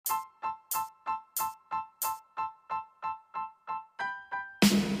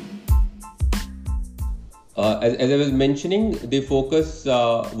As I was mentioning, the focus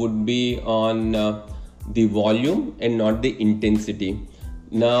would be on the volume and not the intensity.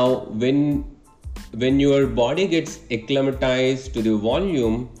 Now, when your body gets acclimatized to the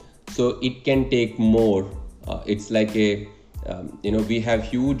volume, so it can take more. It's like a we have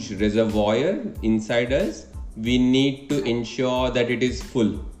huge reservoir inside us. We need to ensure that it is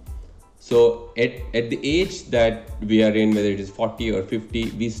full. So at the age that we are in, whether it is 40 or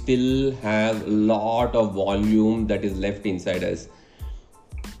 50, we still have a lot of volume that is left inside us.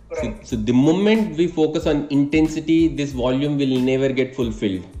 So the moment we focus on intensity, this volume will never get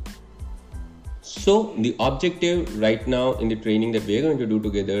fulfilled. So the objective right now in the training that we are going to do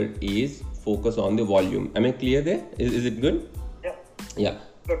together is focus on the volume. Am I clear there? Is it good? Yeah. Yeah.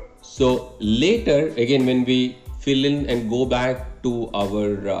 Good. So later, again, when we fill in and go back to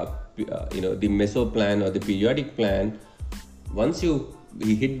our, the meso plan or the periodic plan, once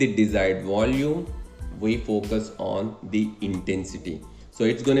we hit the desired volume, we focus on the intensity. So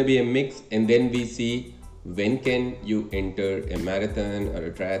it's going to be a mix, and then we see when can you enter a marathon or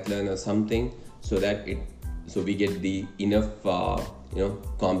a triathlon or something, so that we get the enough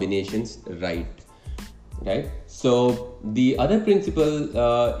combinations right. So the other principle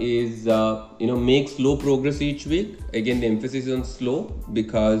is make slow progress each week. Again, the emphasis is on slow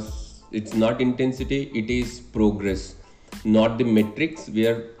because it's not intensity, it is progress, not the metrics. We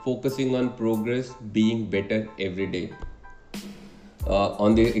are focusing on progress, being better every day.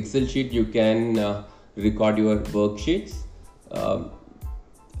 On the Excel sheet, you can record your worksheets.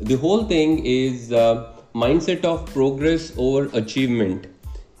 The whole thing is mindset of progress over achievement.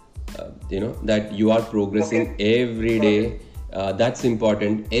 That you are progressing every day. That's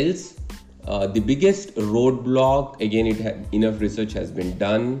important. Else, the biggest roadblock, again, enough research has been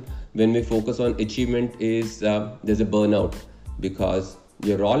done. When we focus on achievement is there's a burnout, because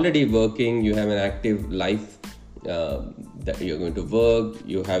you're already working, you have an active life, that you're going to work,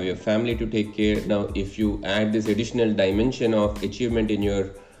 you have your family to take care. Now, if you add this additional dimension of achievement in your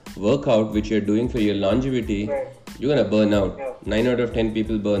workout, which you're doing for your longevity, you're gonna burn out. 9 out of 10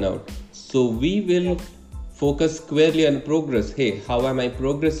 people burn out. So we will focus squarely on progress. Hey, how am I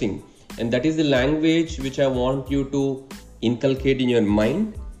progressing? And that is the language which I want you to inculcate in your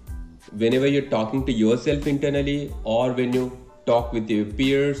mind whenever you're talking to yourself internally, or when you talk with your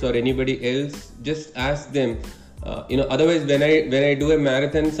peers or anybody else. Just ask them. Otherwise, when I do a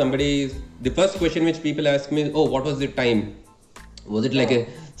marathon, the first question which people ask me is, oh, what was the time? Was it like a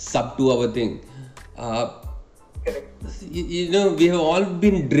sub 2 hour thing? We have all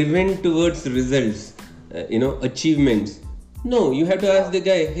been driven towards results, achievements. No, you have to ask the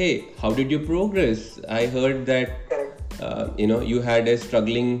guy, hey, how did you progress? I heard that, you had a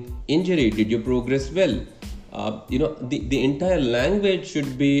struggling injury. Did you progress well? The entire language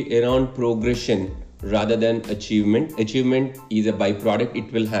should be around progression rather than achievement. Achievement is a byproduct.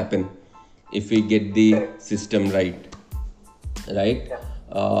 It will happen if we get the system right.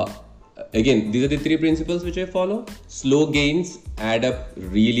 Again, these are the 3 principles which I follow. Slow gains add up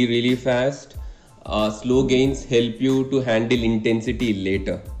really, really fast. Slow gains help you to handle intensity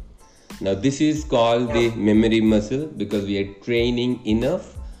later. Now, this is called the memory muscle, because we are training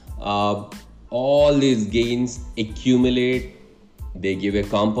enough. All these gains accumulate, they give a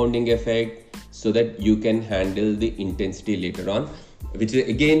compounding effect, so that you can handle the intensity later on, which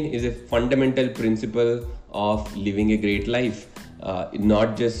again is a fundamental principle of living a great life.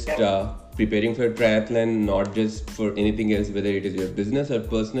 Not just preparing for a triathlon, not just for anything else, whether it is your business or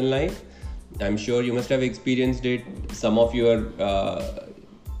personal life. I'm sure you must have experienced it. Some of your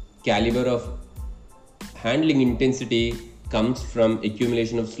caliber of handling intensity comes from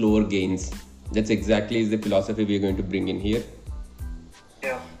accumulation of slower gains. That's exactly the philosophy we're going to bring in here.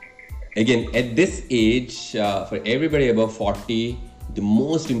 Again, at this age, for everybody above 40, the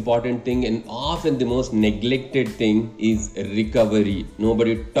most important thing and often the most neglected thing is recovery.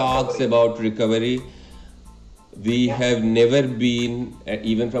 Nobody talks about recovery. We have never been,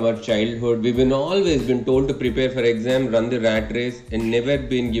 even from our childhood, we've always been told to prepare for exam, run the rat race, and never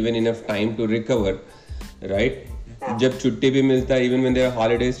been given enough time to recover, right? Jab chutti bhi milta, even when there are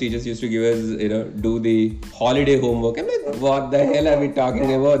holidays, teachers used to give us, do the holiday homework. I'm like, what the hell are we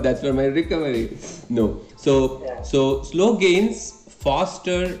talking about? That's for my recovery. No. So slow gains,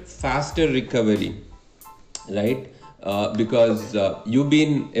 faster recovery, right? Because you've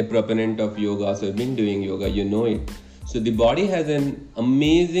been a proponent of yoga, so you've been doing yoga, you know it. So the body has an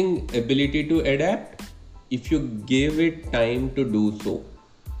amazing ability to adapt if you give it time to do so.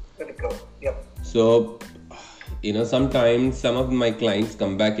 So, sometimes some of my clients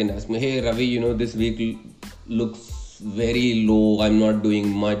come back and ask me, hey Ravi, this week looks very low, I'm not doing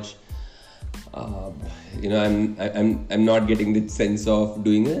much. uh, I'm not getting the sense of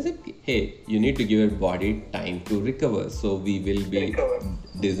doing it. I said, hey, you need to give your body time to recover. So we will be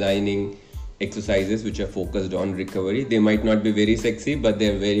designing exercises which are focused on recovery. They might not be very sexy, but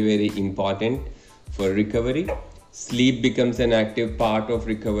they're very, very important for recovery. Sleep becomes an active part of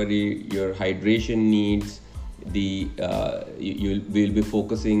recovery. Your hydration needs, you will be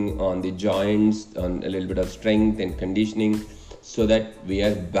focusing on the joints, on a little bit of strength and conditioning, so that we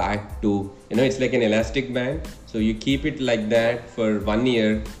are back to, it's like an elastic band. So you keep it like that for 1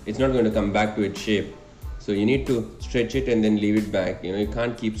 year, it's not going to come back to its shape. So you need to stretch it and then leave it back. You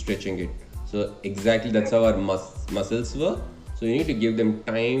can't keep stretching it. So exactly, that's how our muscles work. So you need to give them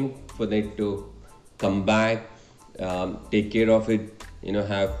time for them to come back, take care of it,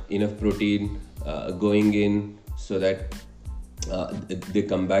 have enough protein going in, so that they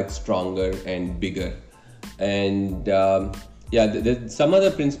come back stronger and bigger. And there's some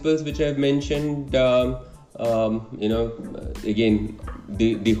other principles which I've mentioned. Again,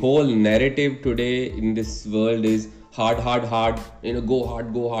 the whole narrative today in this world is hard, go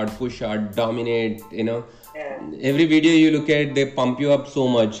hard, push hard, dominate. Every video you look at, they pump you up so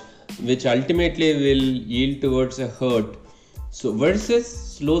much, which ultimately will yield towards a hurt. So versus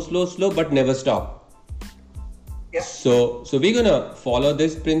slow, but never stop. Yeah. So we're gonna follow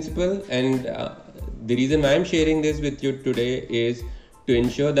this principle, and the reason why I'm sharing this with you today is to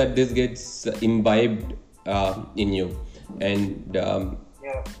ensure that this gets imbibed in you. And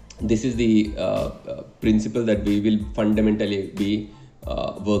this is the principle that we will fundamentally be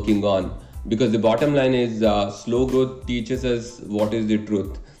working on, because the bottom line is slow growth teaches us what is the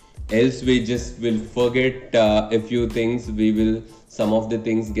truth. Else we just will forget a few things. Some of the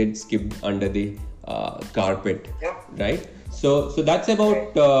things get skipped under the carpet, right? So that's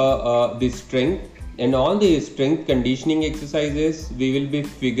about the strength, and all the strength conditioning exercises we will be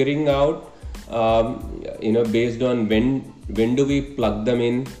figuring out, based on when do we plug them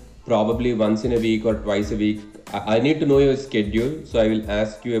in, probably once in a week or twice a week. I need to know your schedule, so I will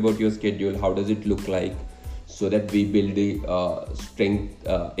ask you about your schedule. How does it look like, so that we build the strength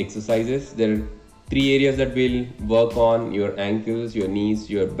exercises. There are 3 areas that we'll work on: your ankles, your knees,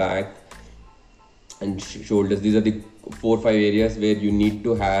 your back, and shoulders. These are the 4-5 areas where you need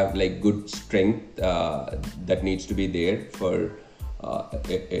to have like good strength that needs to be there for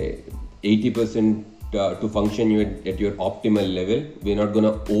 80% to function at your optimal level. We're not going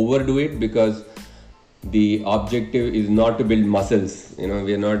to overdo it, because the objective is not to build muscles.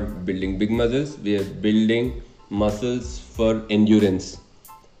 We are not building big muscles. We are building muscles for endurance.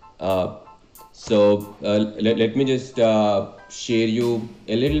 Let me just share you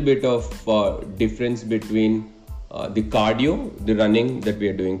a little bit of difference between the cardio, the running that we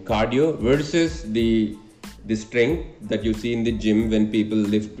are doing, cardio versus the strength that you see in the gym when people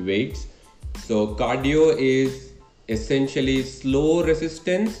lift weights. So cardio is essentially slow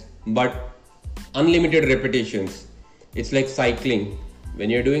resistance but unlimited repetitions. It's like cycling. When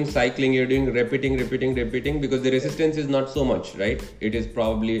you're doing cycling, you're doing repeating, because the resistance is not so much, right? It is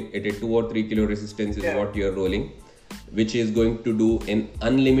probably at a 2 or 3 kilo resistance is what you're rolling, which is going to do in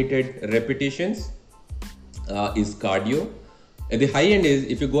unlimited repetitions, is cardio. At the high end is,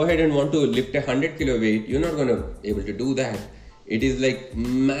 if you go ahead and want to lift 100 kilo weight, you're not going to be able to do that. It is like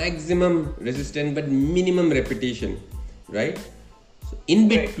maximum resistance but minimum repetition, right? So in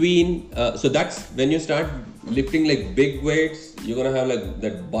between, so that's when you start lifting like big weights, you're gonna have like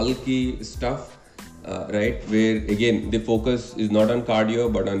that bulky stuff, right? Where again the focus is not on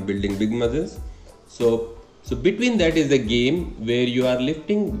cardio but on building big muscles. So between that is a game where you are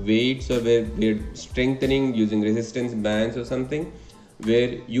lifting weights, or where we're strengthening using resistance bands or something,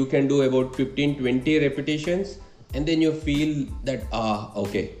 where you can do about 15-20 repetitions, and then you feel that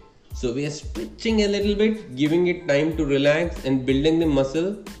okay. So we are stretching a little bit, giving it time to relax and building the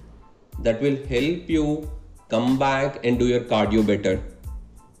muscle that will help you come back and do your cardio better,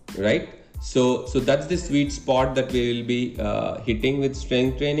 right? So that's the sweet spot that we will be hitting with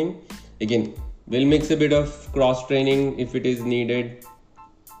strength training. Again, we'll mix a bit of cross training if it is needed,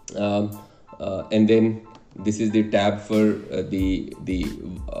 and then this is the tab for the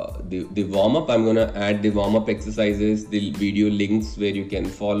warm up. I'm gonna add the warm up exercises, the video links where you can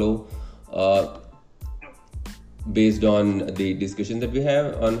follow based on the discussion that we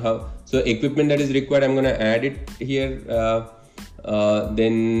have on how. So equipment that is required, I'm gonna add it here.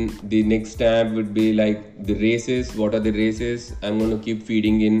 Then the next tab would be like the races. What are the races? I'm gonna keep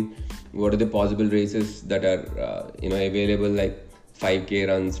feeding in what are the possible races that are available, like 5k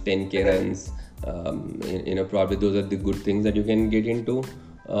runs, 10k runs. Probably those are the good things that you can get into.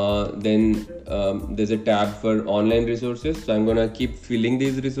 Then there's a tab for online resources, so I'm gonna keep filling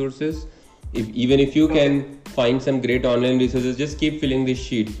these resources. If you can find some great online resources, just keep filling this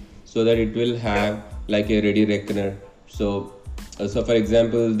sheet so that it will have like a ready reckoner. So for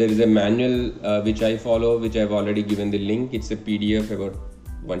example, there is a manual which I follow, which I've already given the link. It's a PDF about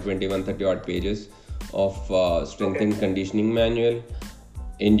 120, 130 odd pages of strength and conditioning manual,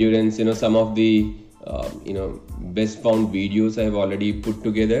 endurance. Some of the best found videos I have already put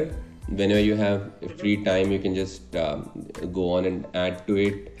together. Whenever you have free time, you can just go on and add to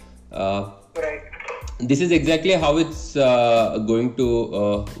it. Right. This is exactly how it's going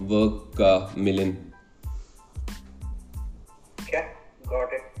to work, Milind. Okay,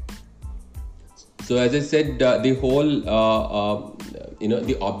 got it. So as I said, the whole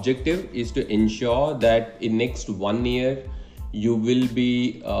the objective is to ensure that in next 1 year you will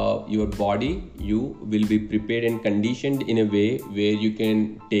be your body, you will be prepared and conditioned in a way where you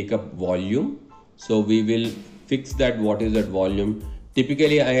can take up volume. So we will fix that. What is that volume?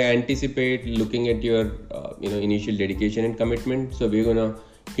 Typically, I anticipate looking at your initial dedication and commitment. So we're gonna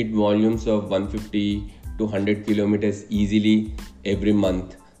hit volumes of 150 to 100 kilometers easily every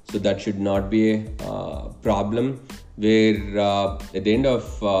month. So that should not be a problem. Where at the end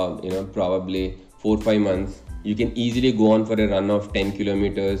of probably 4-5 months, you can easily go on for a run of 10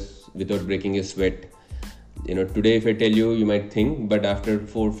 kilometers without breaking a sweat. Today if I tell you, you might think, but after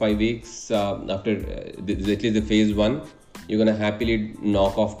 4-5 weeks, after at least the phase 1, you're gonna happily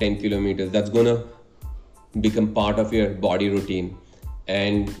knock off 10 kilometers. That's gonna become part of your body routine.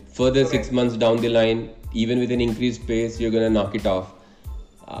 And further 6 months down the line, even with an increased pace, you're gonna knock it off.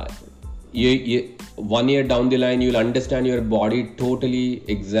 1 year down the line, you'll understand your body totally,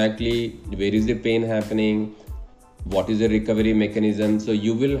 exactly where is the pain happening, what is the recovery mechanism. So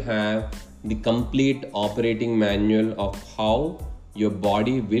you will have the complete operating manual of how your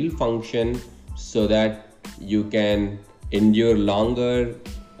body will function, so that you can endure longer,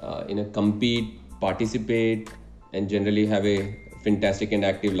 compete, participate, and generally have a fantastic and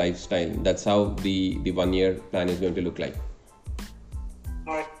active lifestyle. That's how the 1 year plan is going to look like.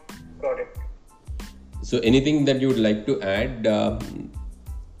 All right, got it. So anything that you would like to add?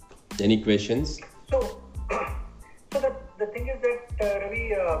 Any questions? So the thing is that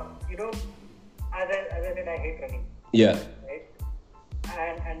Ravi, as I said, I hate running. Yeah. Right.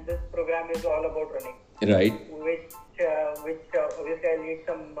 And this program is all about running. Right. Which obviously I need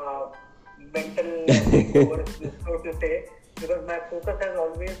some mental makeover, so to say, because my focus has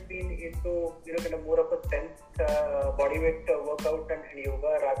always been into kind of more of a strength bodyweight workout and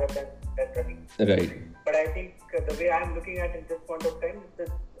yoga rather than running. Right. But I think the way I'm looking at it at this point of time,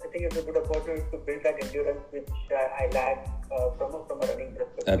 I think it's a good opportunity to build that endurance which I lack from a running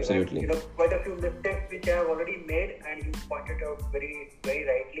perspective. Absolutely. And, quite a few mistakes which I have already made, and you pointed out very, very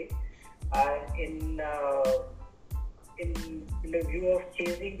rightly. In the view of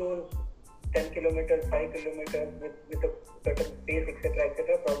chasing those 10 kilometers, 5 kilometers with a certain pace,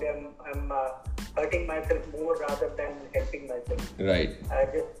 etc., probably I'm hurting myself more rather than helping myself. Right.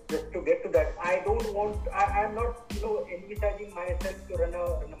 Just to get to that, I'm not envisaging myself to run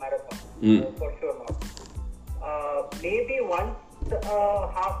a marathon. For sure not. Maybe once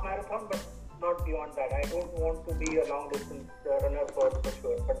half marathon, but not beyond that. I don't want to be a long distance runner for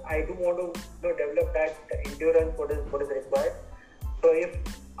sure, but I do want to develop that endurance what is required. So if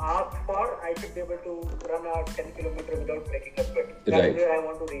asked for, I should be able to run a 10 kilometer without breaking a sweat. That's where I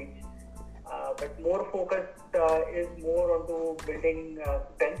want to reach. But more focus is more onto building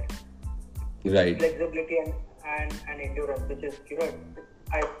strength, right, flexibility, and endurance, which is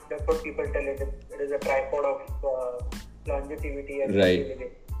that's what people tell it. It is a tripod of longevity and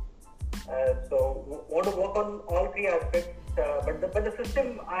flexibility. So want to work on all three aspects. But the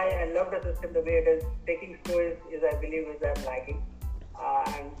system, I love the system the way it is. Taking slow is I believe I'm lagging.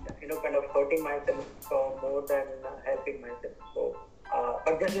 And kind of hurting myself more than helping myself. So,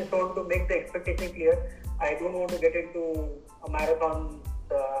 but just want to make the expectation clear. I don't want to get into a marathon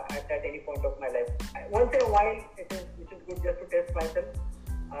at any point of my life. Once in a while, which is good just to test myself.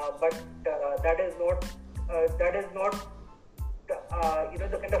 But that is not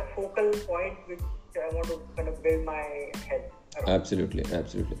the kind of focal point which I want to kind of build my health around. Absolutely.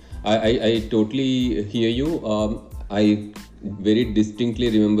 I totally hear you. I very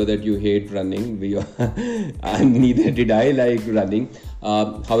distinctly remember that you hate running. And neither did I like running.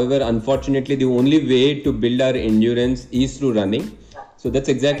 However, unfortunately, the only way to build our endurance is through running. So that's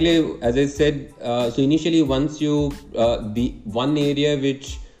exactly as I said. So initially, once you the one area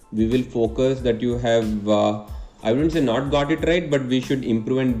which we will focus that you have, I wouldn't say not got it right, but we should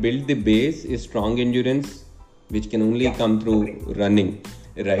improve and build the base is strong endurance, which can only come through running.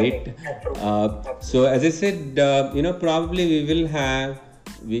 Right. So as I said, probably we will have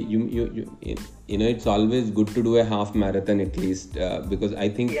it's always good to do a half marathon at least, because I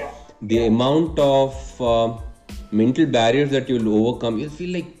think Yeah. the amount of mental barriers that you'll overcome, you'll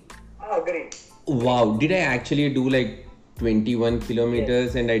feel like, Agree. wow, did I actually do like 21 Yes.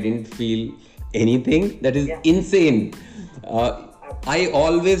 kilometers and I didn't feel anything? That is Yeah. insane. I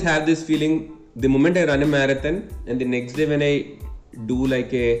always have this feeling the moment I run a marathon, and the next day when I do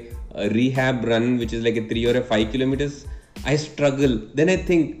like a rehab run, which is like a 3 or 5 kilometers, I struggle. Then I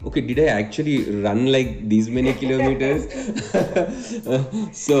think, okay, did I actually run like these many kilometers?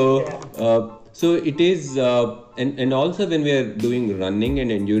 So, so it is, and also when we are doing running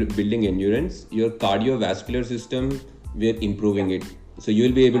and building endurance, your cardiovascular system, we are improving it. So you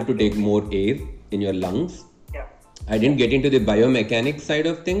will be able to take more air in your lungs. Yeah. I didn't get into the biomechanics side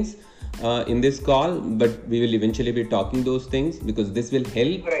of things in this call, but we will eventually be talking those things, because this will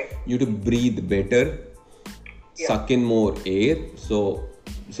help Right. you to breathe better, suck in more air. So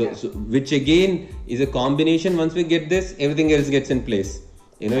which again is a combination. Once we get this, everything else gets in place.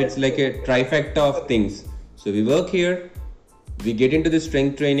 It's like a trifecta of things. So we work here, we get into the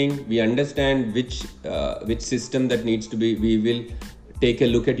strength training, we understand which system that needs to be. We will take a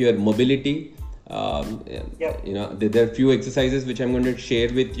look at your mobility. There are few exercises which I'm going to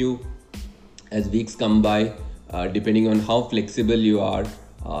share with you as weeks come by, depending on how flexible you are.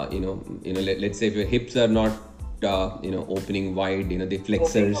 Let's say if your hips are not opening wide, the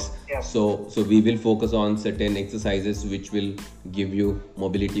flexors. So we will focus on certain exercises which will give you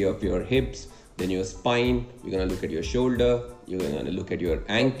mobility of your hips. Then your spine, you're going to look at your shoulder, you're going to look at your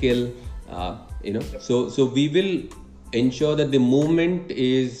ankle. So we will ensure that the movement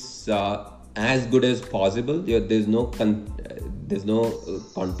is as good as possible. There's no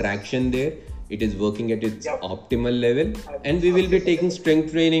contraction there. It is working at its optimal level, and we will be taking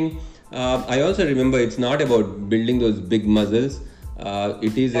strength training. I also remember, it's not about building those big muscles.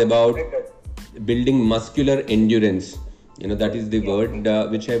 It is about building muscular endurance. That is the word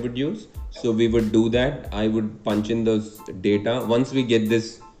which I would use. So we would do that. I would punch in those data. Once we get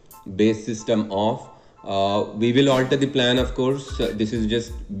this base system off, we will alter the plan, of course. This is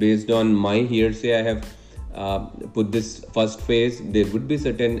just based on my hearsay. I have put this first phase. There would be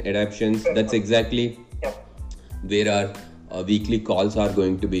certain adaptations. That's exactly where our weekly calls are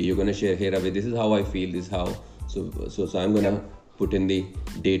going to be. You're going to share, hey Ravi, this is how I feel, this is how. So I'm going to put in the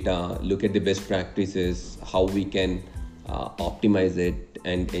data, look at the best practices, how we can optimize it,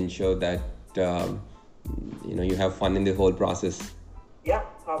 and ensure that you have fun in the whole process. Yeah,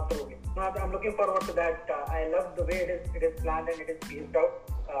 absolutely. No, I'm looking forward to that. I love the way it is planned and it is phased out.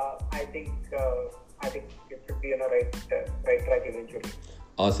 I think it should be on a right track eventually.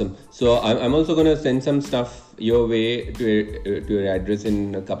 Awesome. So I'm also going to send some stuff your way to your address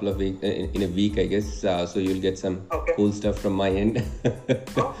in a couple of weeks, in a week, I guess. So you'll get some cool stuff from my end.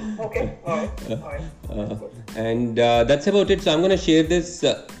 Okay. All right. And that's about it. So I'm going to share this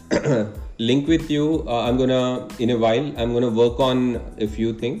link with you. In a while, I'm going to work on a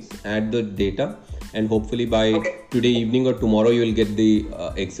few things, add the data, and hopefully by today evening or tomorrow, you'll get the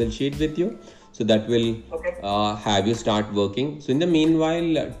Excel sheet with you. So that will have you start working. So in the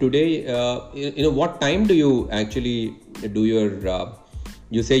meanwhile, today, what time do you actually do your,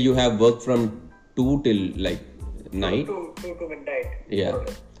 you say you have work from 2 till like night? 2 to midnight. Yeah.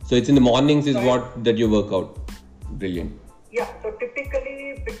 So it's in the mornings is that you work out. Brilliant. Yeah. So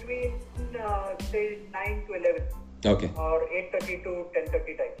typically between say 9 to 11. Okay. Or 8:30 to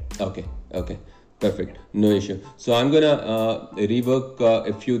 10:30 time. Okay. Perfect. No issue. So I'm going to rework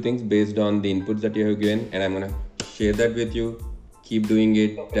a few things based on the inputs that you have given, and I'm going to share that with you. Keep doing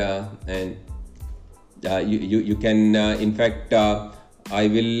it. And you can, in fact, I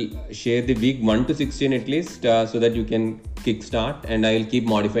will share the week 1 to 16 at least, so that you can kickstart, and I will keep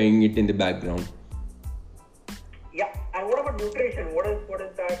modifying it in the background. Yeah. And what about nutrition? What is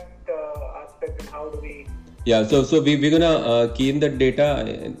that aspect, and how do we... Yeah, so we're gonna key in that data.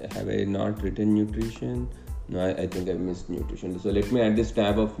 Have I not written nutrition? No, I think I missed nutrition. So let me add this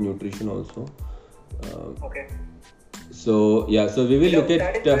tab of nutrition also. Okay. So yeah, so we will look at.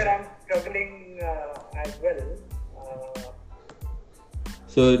 That is where I'm struggling as well.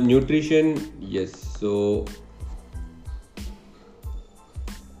 So nutrition, yes. So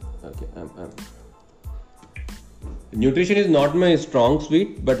okay, nutrition is not my strong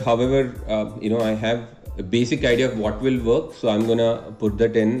suite, but however, I have a basic idea of what will work, so I'm gonna put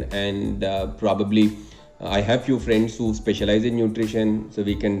that in, and probably I have few friends who specialize in nutrition, so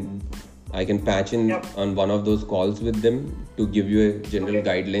I can patch in on one of those calls with them to give you a general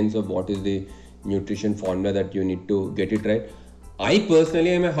guidelines of what is the nutrition formula that you need to get it right. I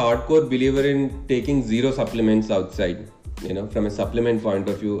personally am a hardcore believer in taking zero supplements outside. from a supplement point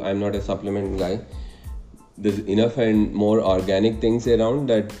of view, I'm not a supplement guy. There's enough and more organic things around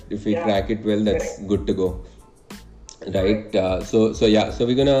that if we crack it well, that's good to go. Right. So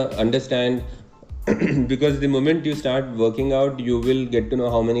we're gonna understand because the moment you start working out, you will get to know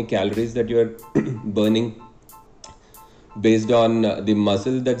how many calories that you are burning based on the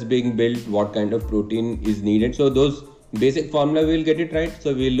muscle that's being built, what kind of protein is needed. So those basic formula, we'll get it right.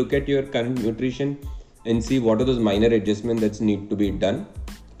 So we'll look at your current nutrition and see what are those minor adjustments that need to be done.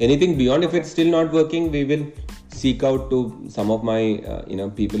 Anything beyond, if it's still not working, we will seek out to some of my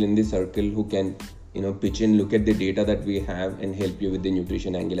people in the circle who can pitch in, look at the data that we have and help you with the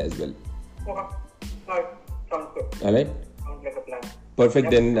nutrition angle as well. Okay. Alright. Sounds good. Alright. Sounds like a plan.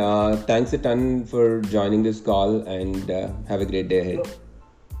 Perfect. Then thanks a ton for joining this call and have a great day ahead.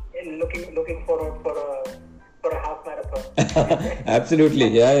 Looking forward for a half marathon. Absolutely.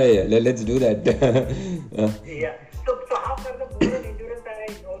 Yeah. Let's do that. Yeah. So half marathon more than endurance, and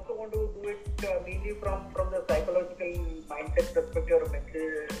I also want to do it mainly from the psychological mindset perspective or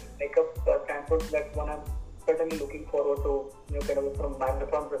mental makeup standpoint. That's one I'm certainly looking forward to. Kind of from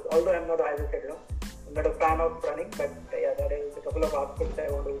marathon. Although I'm not, as I said, I'm not a fan of running, but that is a couple of aspects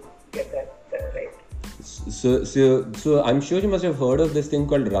I want to get that right. So I'm sure you must have heard of this thing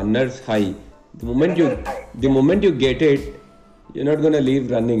called runner's high. The moment you get it, you're not gonna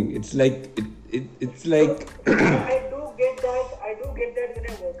leave running. It's like it's like. I do get that when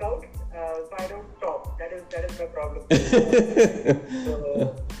I work out, so I don't stop. That is my problem.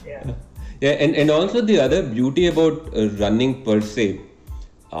 So yeah. Yeah, and also the other beauty about running per se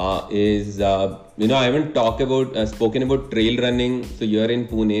is I haven't spoken about trail running. So you're in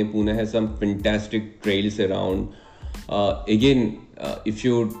Pune. Pune has some fantastic trails around. Again, if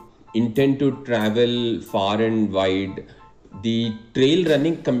you intend to travel far and wide, the trail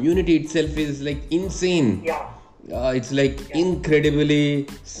running community itself is like insane. Yeah. It's like incredibly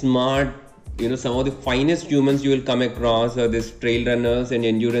smart. Some of the finest humans you will come across are these trail runners and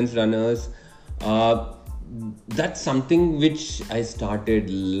endurance runners. That's something which I started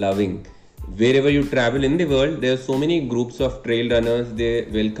loving. Wherever you travel in the world, there are so many groups of trail runners. They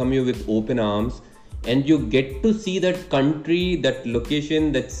welcome you with open arms, and you get to see that country, that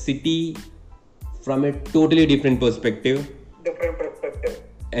location, that city from a totally different perspective.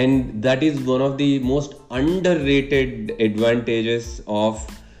 And that is one of the most underrated advantages of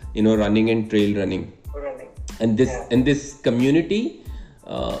running and trail running. And this community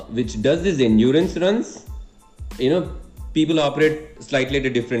which does this endurance runs, people operate slightly at a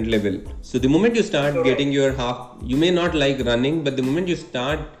different level. So the moment you start getting your you may not like running, but the moment you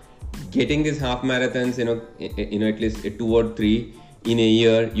start getting these half marathons, at least 2 or 3 in a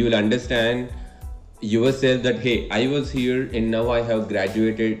year, you will understand yourself that, hey, I was here and now I have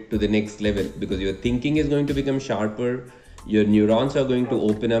graduated to the next level, because your thinking is going to become sharper, your neurons are going to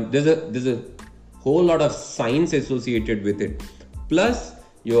open up. There's a whole lot of science associated with it. Plus,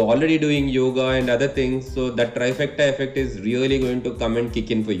 you're already doing yoga and other things, so that trifecta effect is really going to come and kick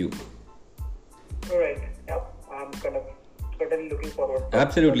in for you. Alright, yeah, I'm kind of certainly looking forward.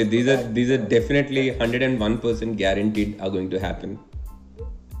 Absolutely, these are definitely 101% guaranteed are going to happen.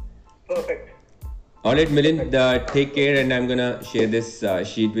 Perfect. Alright, Milind, take care, and I'm gonna share this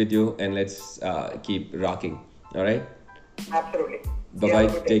sheet with you, and let's keep rocking. Alright? Absolutely. Bye-bye,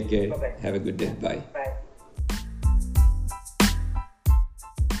 take care. Bye-bye. Have a good day. Bye. Bye.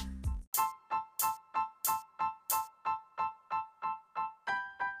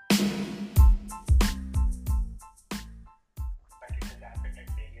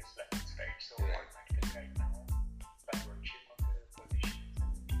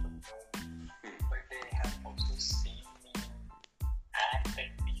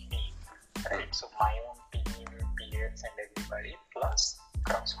 So my own team, peers and everybody, plus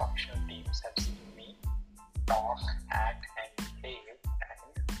cross-functional teams have seen me talk, act and behave,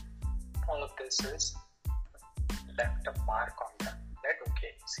 and all of this is left a mark on them that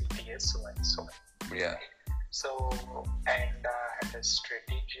okay, CTS so and so. Yeah. So, and at a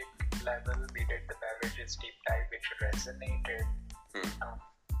strategic level, we did the beverages deep dive, which resonated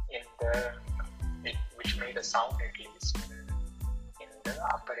which made a sound at least in the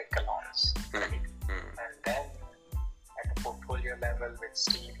upper echelons, right? And then at the portfolio level with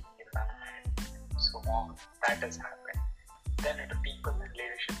Steve, and so on, that has happened. Then at a people and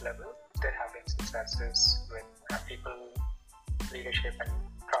leadership level, they're having successes with people, leadership and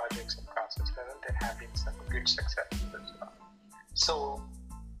projects and process level. They're having some good successes as well. So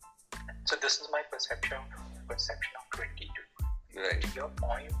this is my perception of 22. Right. To your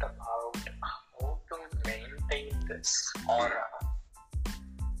point about how to maintain this aura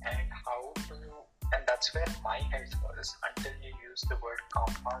and how to And that's where my head was until you use the word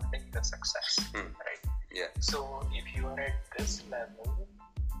compounding the success, right? Yeah. So if you are at this level,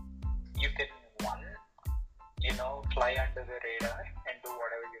 you can fly under the radar and do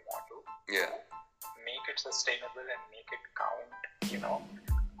whatever you want to. Yeah. Make it sustainable and make it count.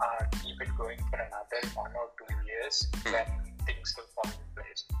 Keep it going for another 1 or 2 years, then things will fall in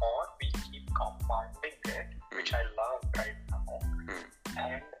place. Or we keep compounding it, which I love right now,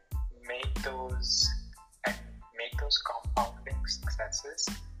 and make those compounding successes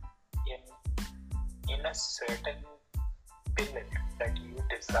in a certain billet that you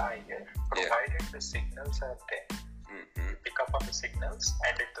desire, provided the signals are there. Pick up on the signals,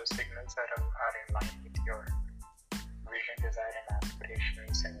 and if those signals are in line with your vision, desire, and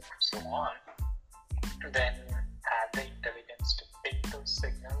aspirations, and so on, then have the intelligence to pick those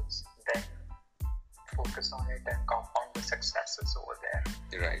signals, then focus on it and compound the successes over there.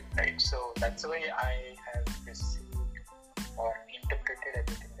 Right. So that's the way I have received or interpreted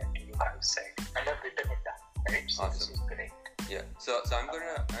everything that you have said, and I've written it down. Right. So awesome. This is great. Yeah. So I'm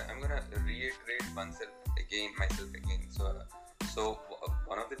gonna reiterate myself again. So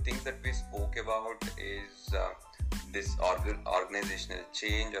one of the things that we spoke about is this organizational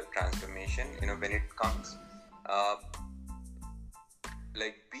change or transformation. When it comes,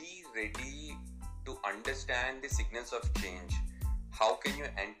 be ready to understand the signals of change. How can you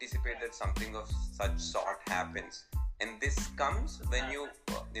anticipate that something of such sort happens? And this comes when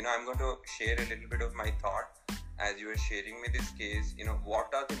I'm going to share a little bit of my thought as you were sharing me this case.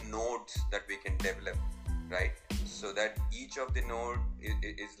 What are the nodes that we can develop, right? So that each of the node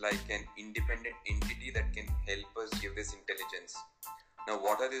is like an independent entity that can help us give this intelligence. Now,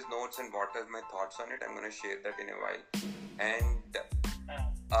 what are these nodes and what are my thoughts on it? I'm going to share that in a while. And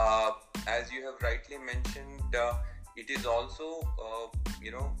as you have rightly mentioned, it is also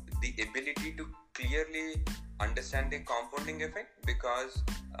the ability to clearly understand the compounding effect, because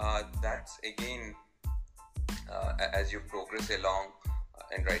that's again as you progress along,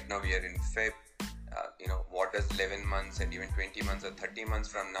 and right now we are in Feb. What does 11 months and even 20 months or 30 months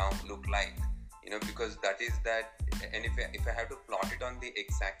from now look like? Because that is that. And if I have to plot it on the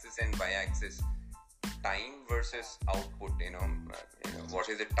x-axis and y-axis, time versus output, what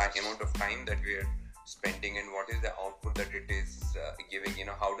is the amount of time that we are spending and what is the output that it is giving,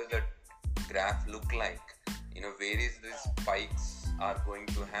 how does that graph look like, where is these spikes are going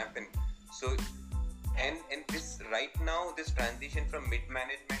to happen. So and this right now, this transition from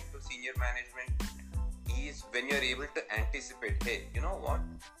mid-management to senior management is when you're able to anticipate, hey, you know what,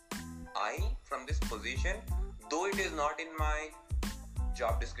 I from this position, though it is not in my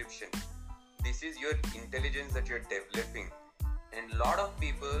job description, this is your intelligence that you're developing. And a lot of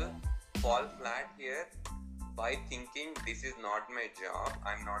people fall flat here by thinking this is not my job,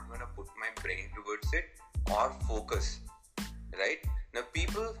 I'm not going to put my brain towards it or focus, right? Now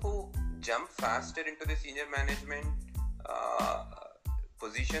people who jump faster into the senior management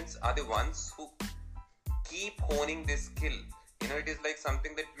positions are the ones who keep honing this skill. It is like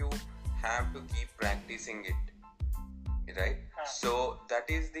something that you have to keep practicing it, right? So that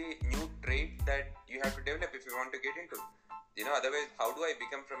is the new trait that you have to develop if you want to get into. Otherwise, how do I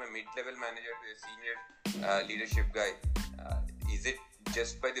become from a mid-level manager to a senior leadership guy? Is it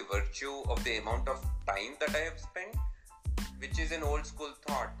just by the virtue of the amount of time that I have spent, which is an old school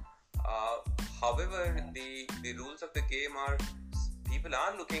thought. However, the rules of the game are, people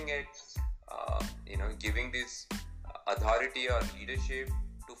are looking at giving this authority or leadership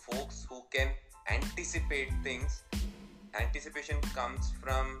to folks who can anticipate things. Anticipation comes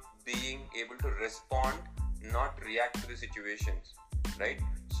from being able to respond, not react to the situations, right?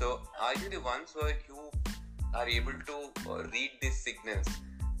 So are you the ones who are able to read these signals?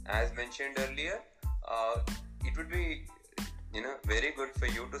 As mentioned earlier, it would be very good for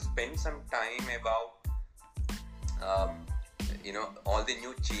you to spend some time about all the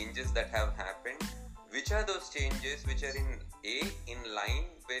new changes that have happened. Which are those changes which are in line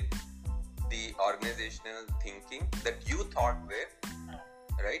with the organizational thinking that you thought were,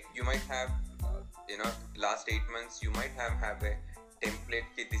 right? You might have last 8 months you might have a template,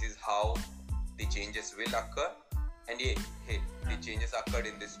 this is how the changes will occur, and hey, the changes occurred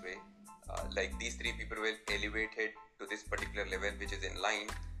in this way, like these 3 people were elevated to this particular level which is in line,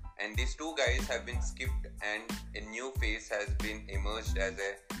 and these 2 guys have been skipped and a new face has been emerged as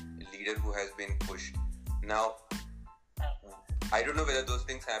a leader who has been pushed. Now I don't know whether those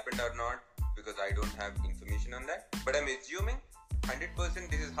things happened or not because I don't have information on that, but I'm assuming 100%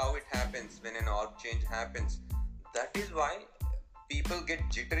 this is how it happens when an org change happens. That is why people get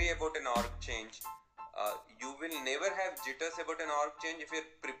jittery about an org change. You will never have jitters about an org change if you're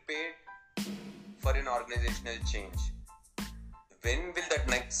prepared for an organizational change. When will that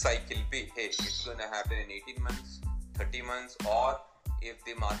next cycle be? Hey, it's going to happen in 18 months, 30 months, or if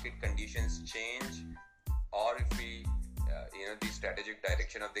the market conditions change, or if the strategic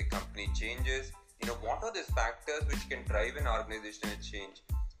direction of the company changes. What are these factors which can drive an organizational change?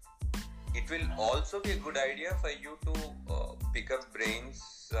 It will also be a good idea for you to pick up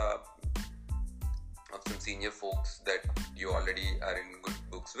brains of some senior folks that you already are in good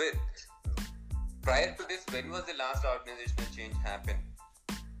books with. Prior to this, when was the last organizational change happen?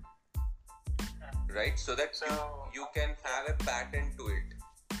 Right? So that you can have a pattern to it.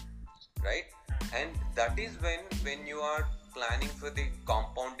 Right? And that is when you are planning for the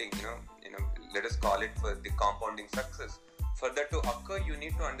compounding, let us call it for the compounding success. For that to occur, you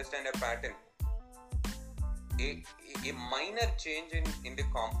need to understand a pattern. A minor change in the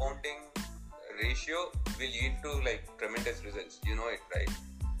compounding ratio will lead to tremendous results. You know it, right?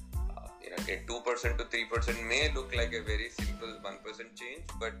 A 2% to 3% may look like a very simple 1% change,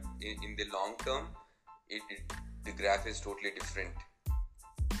 but in the long term, the graph is totally different.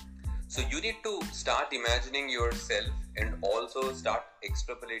 So you need to start imagining yourself and also start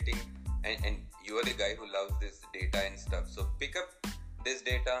extrapolating, and you are the guy who loves this data and stuff. So pick up this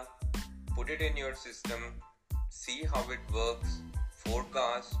data, put it in your system, see how it works,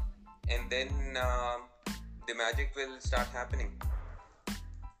 forecast, and then the magic will start happening.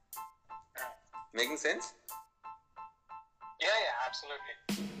 Making sense? Yeah,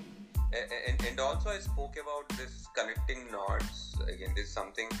 absolutely. And also I spoke about this connecting nodes. Again, this is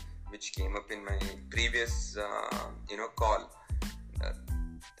something which came up in my previous call.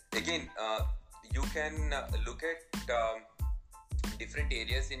 You can look at different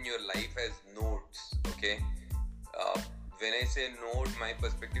areas in your life as nodes. Okay, when I say node, my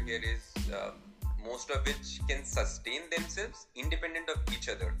perspective here is most of which can sustain themselves independent of each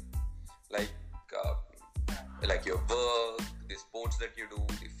other, like your work, the sports that you do,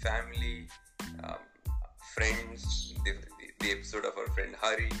 the family, friends, the episode of our friend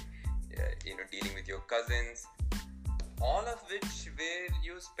Hari, dealing with your cousins, all of which where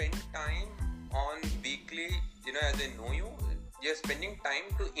you spend time on weekly, as I know you're spending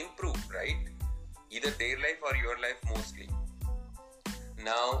time to improve, right? Either their life or your life mostly.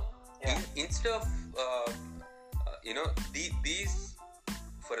 Now, instead of, these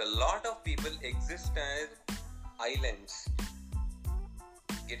for a lot of people exist as islands.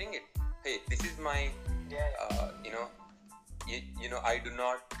 Getting it? Hey, this is my, I do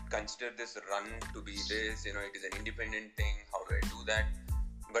not consider this run to be this, it is an independent thing. How do I do that?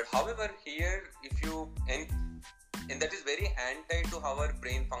 But however, here, if you, and that is very anti to how our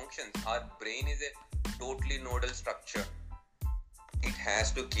brain functions. Our brain is a totally nodal structure. It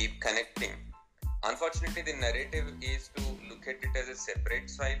has to keep connecting. Unfortunately, the narrative is to look at it as a separate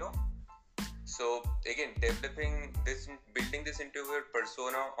silo. So again, building this into your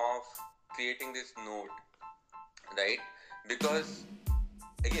persona of creating this node, right? Because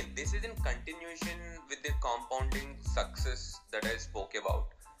again, this is in continuation with the compounding success that I spoke about.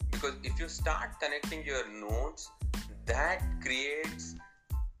 Because if you start connecting your nodes, that creates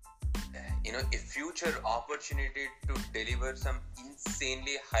a future opportunity to deliver some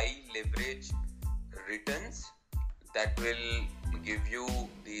insanely high leverage returns that will give you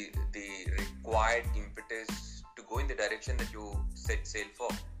the required impetus to go in the direction that you set sail for.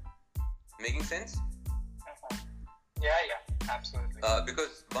 Making sense? Yeah, absolutely.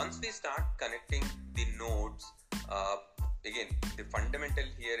 Because once we start connecting the nodes, again, the fundamental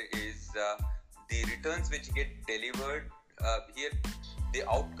here is the returns which get delivered here. The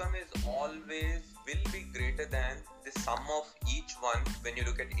outcome is always will be greater than the sum of each one when you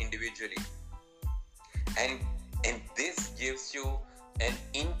look at individually, and this gives you an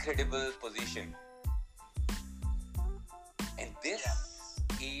incredible position, and this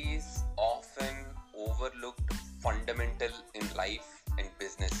is often overlooked fundamental in life and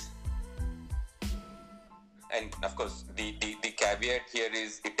business. And of course, the caveat here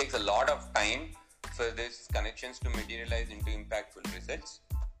is it takes a lot of time for these connections to materialize into impactful results.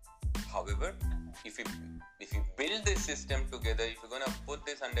 However, if you build this system together, if you're going to put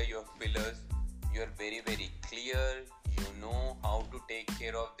this under your pillars, you're very, very clear, you know how to take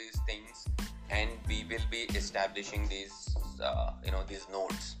care of these things, and we will be establishing these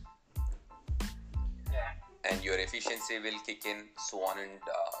nodes. Yeah. And your efficiency will kick in, so on and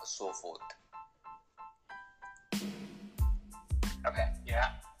so forth. Okay, yeah,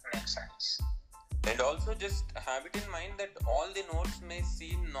 makes sense. And also just have it in mind that all the nodes may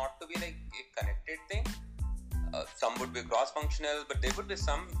seem not to be like a connected thing. Some would be cross-functional, but there would be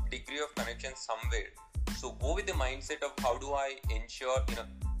some degree of connection somewhere. So go with the mindset of how do I ensure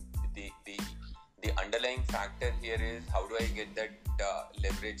the the underlying factor here is how do I get that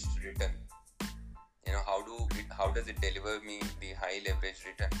leveraged return? How does it deliver me the high leverage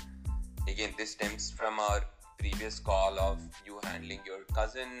return? Again, this stems from our previous call of you handling your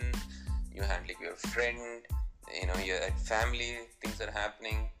cousin, you handling your friend, you're at family, things are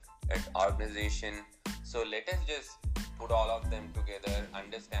happening at organization. So let us just put all of them together,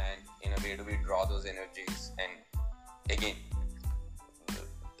 understand where do we draw those energies, and again,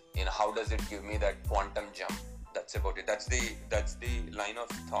 how does it give me that quantum jump? That's about it. That's the line of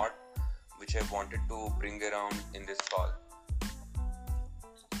thought which I wanted to bring around in this call.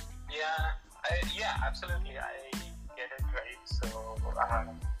 Yeah, absolutely. I get it right. So,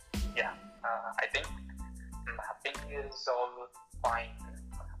 I think mapping is all fine.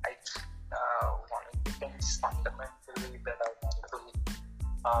 One of the things fundamentally that I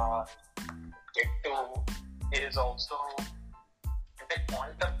want to get to is also the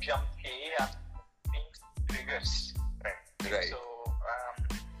quantum jump triggers, right? So,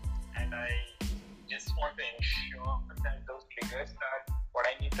 and I just want to ensure that those triggers are what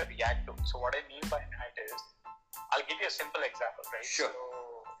I need to react to. So what I mean by that is, I'll give you a simple example, right? Sure. So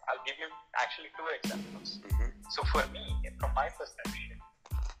I'll give you actually two examples. So for me, from my perception,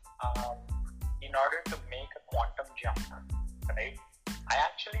 in order to make a quantum jump, right, I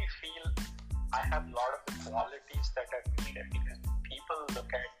actually feel I have a lot of the qualities that are needed, because people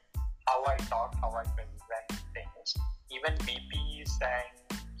look at how I talk, how I present things. Even VPs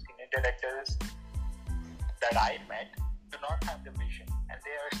and senior directors that I met do not have the vision, and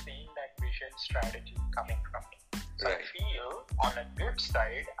they are seeing that vision strategy coming from me. So I feel on a good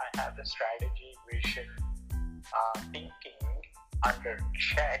side, I have the strategy, vision, thinking under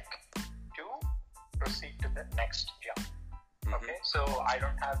check to proceed to the next jump. Okay, so I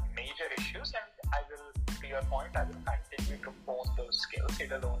don't have major issues, and I will, to your point, I will continue to hone those skills. It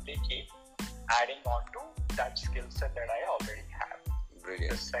will only keep adding on to that skill set that I already have.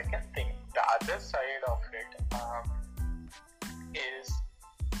 Brilliant. The second thing, the other side of it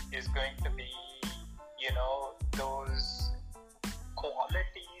is going to be, those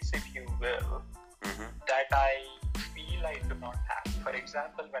qualities, if you will, that I feel I do not have. For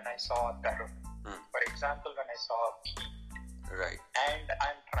example, when I saw Tarun, for example, when I saw Pete, right, and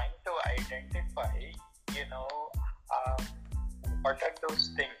I'm trying to identify, what are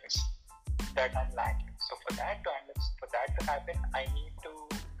those things that I'm lacking. So for that to happen, I need to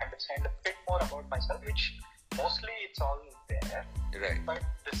understand a bit more about myself, which mostly it's all there. Right. But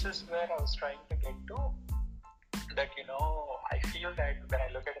this is where I was trying to get to, that I feel that when I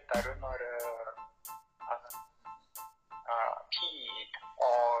look at a Tarun or a Pete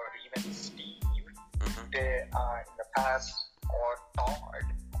or even Steve, they are in the past, or Todd,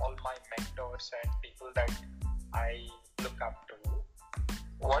 all my mentors and people that I look up to,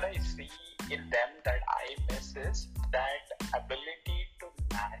 what I see in them that I miss is that ability to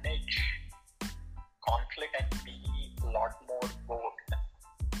manage conflict and be a lot more bold,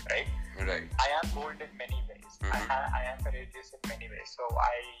 right? Right. I am bold in many ways. I am courageous in many ways. So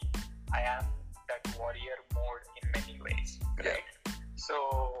I am that warrior mode in many ways, right? So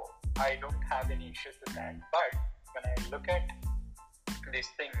I don't have any issues with that. But when I look at these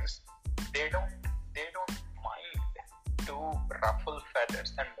things, they don't mind to ruffle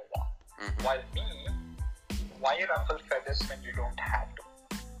feathers and move on. While me, why ruffle feathers when you don't have to?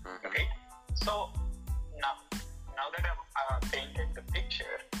 Right? So now that I've painted the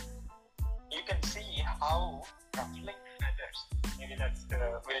picture, you can see how ruffling feathers, maybe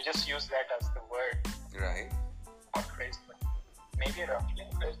we'll just use that as the word, right, or phrase, maybe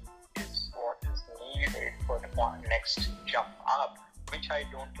ruffling feathers is what is needed for the next jump up, which I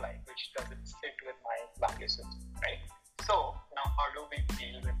don't like, which doesn't fit with my value system, right? So now how do we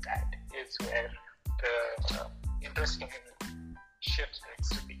deal with that is where the interesting shift needs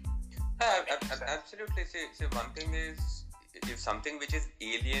to be. Absolutely. See, one thing is, if something which is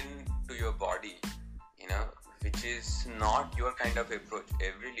alien to your body, which is not your kind of approach.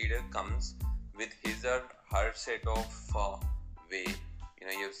 Every leader comes with his or her set of way.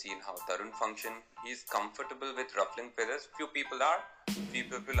 You've seen how Tarun function. He's comfortable with ruffling feathers. Few people are, few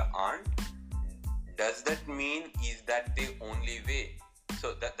people aren't. Does that mean is that the only way?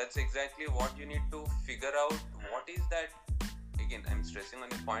 So that's exactly what you need to figure out. What is that? Again, I'm stressing on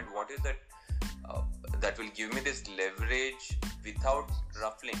the point. What is that that will give me this leverage without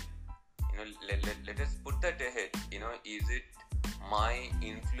ruffling? Let us put that ahead. Is it my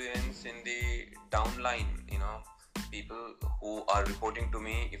influence in the downline? People who are reporting to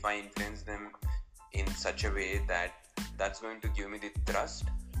me, if I influence them in such a way that that's going to give me the thrust,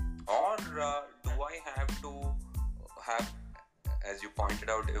 or do I have to have, as you pointed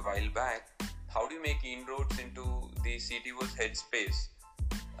out a while back, how do you make inroads into the CTO's headspace?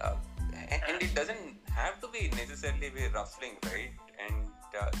 And it doesn't have to be necessarily be ruffling, right? And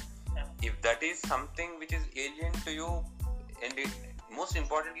if that is something which is alien to you, and most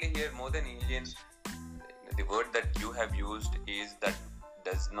importantly here, more than alien, the word that you have used is that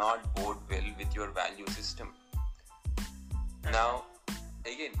does not bode well with your value system. Now,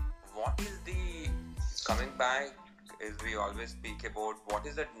 again, what is the, coming back, as we always speak about, what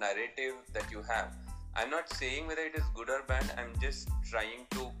is that narrative that you have? I'm not saying whether it is good or bad, I'm just trying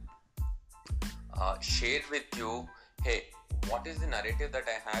to share with you, hey, what is the narrative that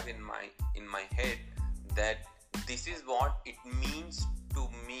I have in my head, that this is what it means to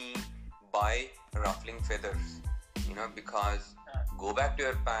me by ruffling feathers, because go back to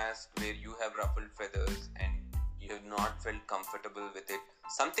your past where you have ruffled feathers and you have not felt comfortable with it.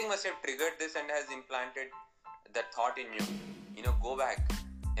 Something must have triggered this and has implanted that thought in you. Go back,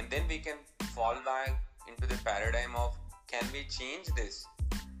 and then we can fall back into the paradigm of, can we change this?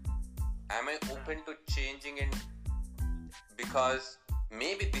 Am I open to changing it? Because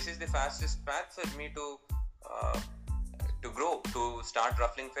maybe this is the fastest path for me to grow, to start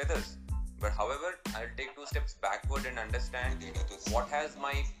ruffling feathers. But however, I'll take 2 steps backward and understand what has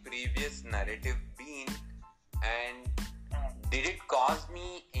my previous narrative been, and did it cause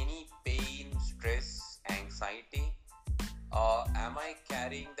me any pain, stress, anxiety, or am I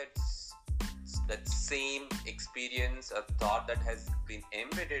carrying that same experience or thought that has been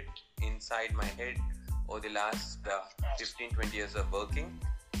embedded inside my head over the last 15-20 years of working?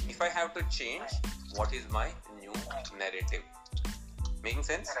 If I have to change, what is my new narrative? Making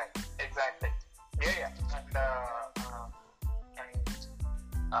sense? Right, exactly. Yeah.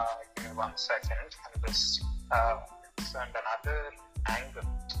 Give me 1 second. And this and another angle.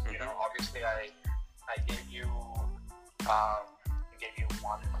 Obviously, I gave you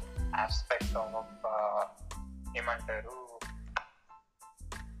one aspect of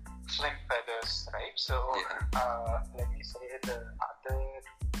slim feathers, right? So let me say the other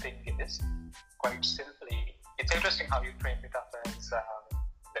thing is, quite simply, it's interesting how you frame it up as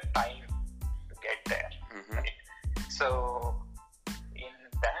the time to get there, right? So in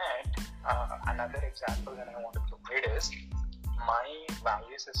that, another example that I want to provide is my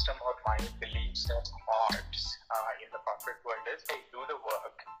value system or my beliefs or thoughts in the corporate world is, hey, do the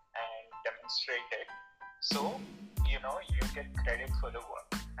work and demonstrate it, so you get credit for the work.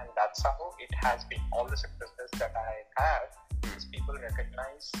 And that's how it has been. All the successes that I have is people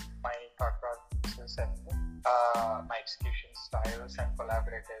recognize my thought process and my execution styles and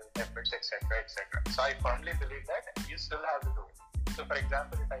collaborative efforts, etc. So I firmly believe that you still have to do it. So for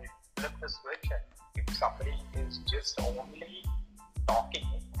example, if I flip the switch and if somebody is just only talking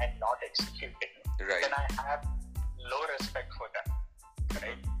and not executing, right, then I have low respect for them,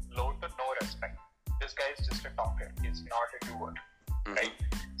 right? Low to no respect. This guy is just a talker. He's not a doer, right?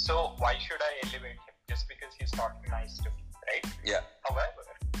 So why should I elevate him just because he's talking nice to me, right? Yeah. However,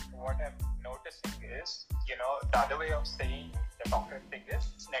 what I'm noticing is, the other way of saying the talker thing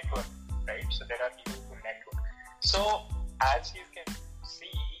is network, right? So there are people who network. So as you can see,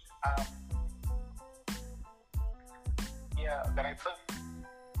 when I first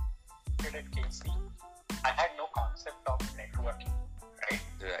at KC, I had no concept of networking, right?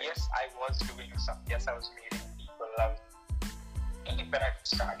 Yes, I was doing some. Yes, I was meeting people. When I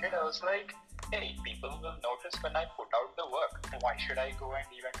started, I was like, hey, people will notice when I put out the work. Why should I go and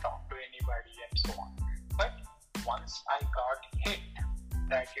even talk to anybody and so on? But once I got hit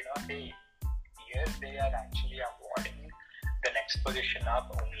that, hey, here they are actually awarding the next position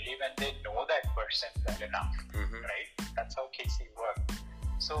up only when they know that person well enough, right? That's how KC worked.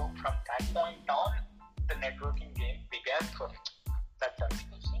 So from that point on, the networking game began for me.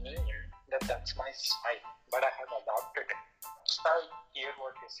 That's my style, but I have adopted it. I hear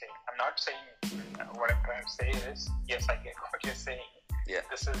what you're saying. I'm not saying what I'm trying to say is, yes, I get what you're saying. Yeah.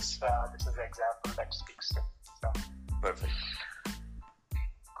 This is the example that speaks to me. So. Perfect.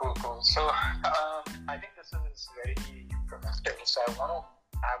 Cool. So I think this is very productive. So I want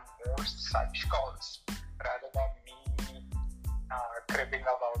to have more such calls rather than me cribbing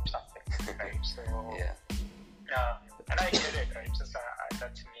about something, right? So yeah. And I get it, right? So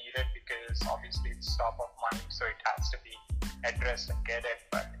that's needed because obviously it's top of mind, so it has to be addressed and get it.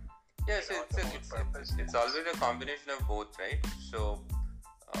 But yes, it's always a combination of both, right? So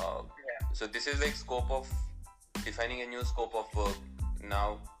so this is like scope of defining a new scope of work.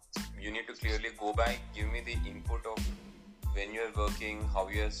 Now you need to clearly go back, give me the input of when you are working, how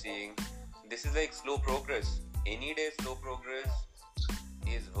you are seeing. This is like slow progress. Any day slow progress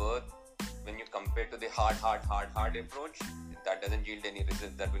is worth when you compare to the hard approach, that doesn't yield any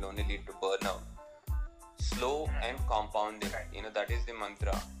results. That will only lead to burnout. Slow and compounding, that is the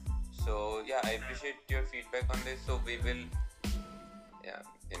mantra. So yeah, I appreciate your feedback on this. So we will,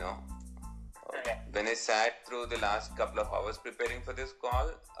 when I sat through the last couple of hours preparing for this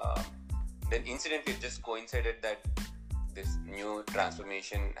call, then incidentally it just coincided that this new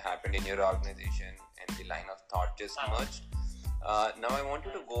transformation happened in your organization and the line of thought just merged. Now I want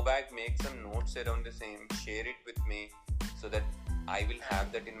you to go back, make some notes around the same, share it with me so that I will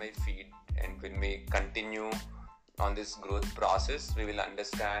have that in my feed, and when we continue on this growth process, we will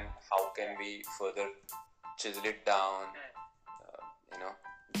understand how can we further chisel it down,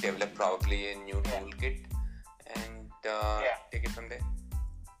 develop probably a new toolkit and take it from there.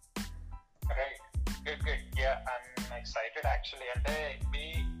 Right. Good. Yeah, I'm excited actually, and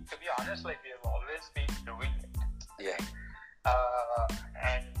to be honest, like we have always been doing it. Yeah.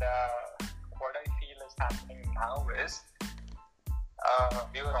 And what I feel is happening now is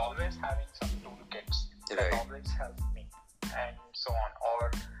we were always having some toolkits that always helped me, and so on.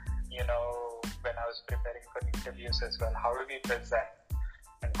 Or when I was preparing for interviews as well, how do we present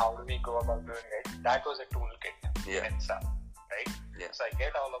and how do we go about doing it? That was a toolkit in itself, right? Yeah. So I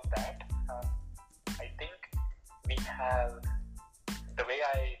get all of that. I think we have, the way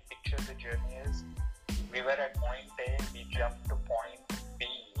I picture the journey is, we were at point A, we jumped to point B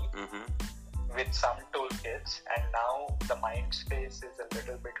with some toolkits, and now the mind space is a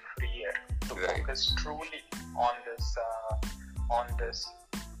little bit freer to focus truly on this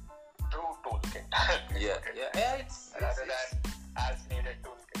true toolkit. It's rather than as needed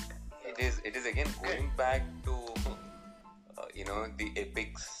toolkit. It is again going back to the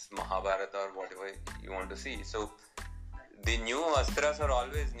epics, Mahabharata or whatever you want to see. So the new astras are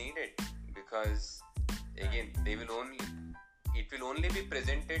always needed, because again it will only be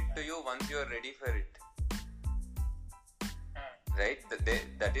presented to you once you are ready for it. Right?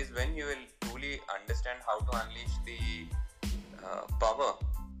 That is when you will truly understand how to unleash the power.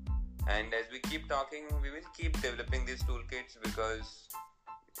 And as we keep talking, we will keep developing these toolkits, because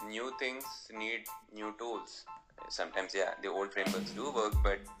new things need new tools. Sometimes, the old frameworks do work,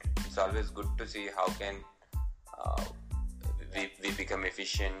 but it's always good to see how can we become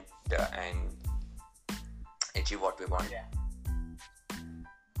efficient and achieve what we want. Yeah.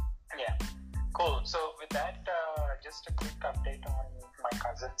 Cool. So with that, just a quick update on my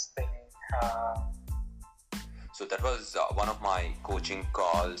cousin's thing. So that was one of my live coaching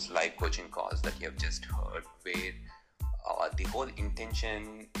calls that you have just heard, where the whole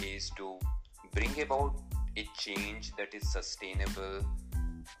intention is to bring about a change that is sustainable.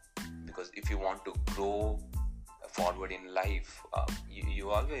 Because if you want to grow forward in life, you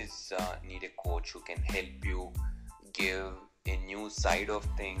always need a coach who can help you give a new side of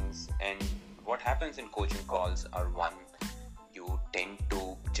things. And what happens in coaching calls are, one, you tend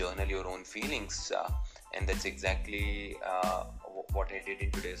to journal your own feelings, and that's exactly what I did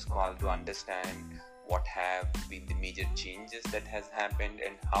in today's call, to understand what have been the major changes that has happened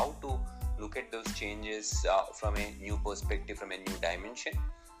and how to look at those changes from a new perspective, from a new dimension,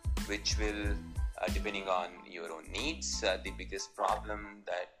 which will, depending on your own needs, the biggest problem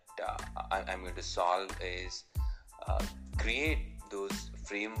that I'm going to solve is create those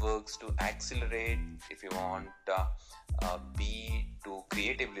frameworks to accelerate, if you want, be to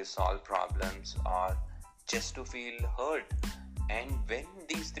creatively solve problems, or just to feel heard. And when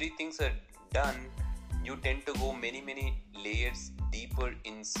these three things are done, you tend to go many layers deeper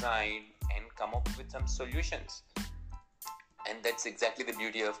inside and come up with some solutions. And that's exactly the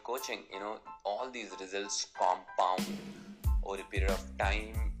beauty of coaching. All these results compound over a period of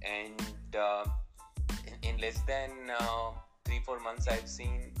time, and in less than 3-4 months, I've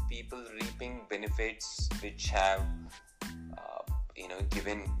seen people reaping benefits which have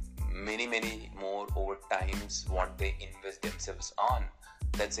given many more over times what they invest themselves on.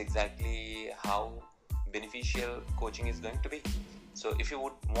 That's exactly how beneficial coaching is going to be. So if you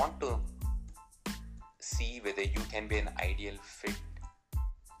would want to see whether you can be an ideal fit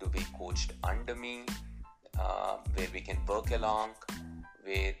to be coached under me, where we can work along,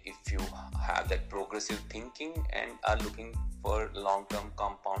 where if you have that progressive thinking and are looking for long-term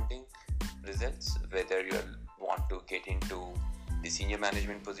compounding results, whether you want to get into the senior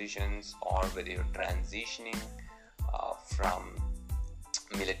management positions, or whether you're transitioning from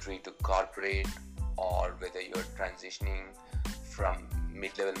military to corporate, or whether you're transitioning from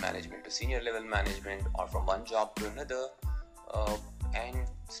mid-level management to senior level management, or from one job to another, and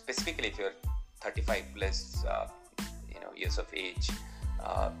specifically if you're 35 plus years of age,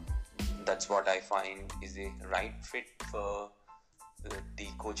 that's what I find is the right fit for the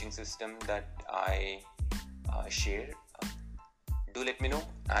coaching system that I share, do let me know.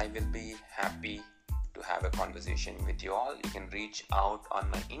 I will be happy to have a conversation with you all. You can reach out on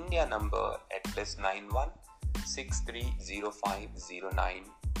my India number at +91 630509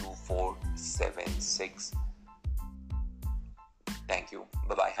 2476. Thank you.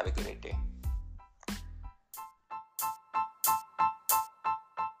 Bye bye. Have a great day.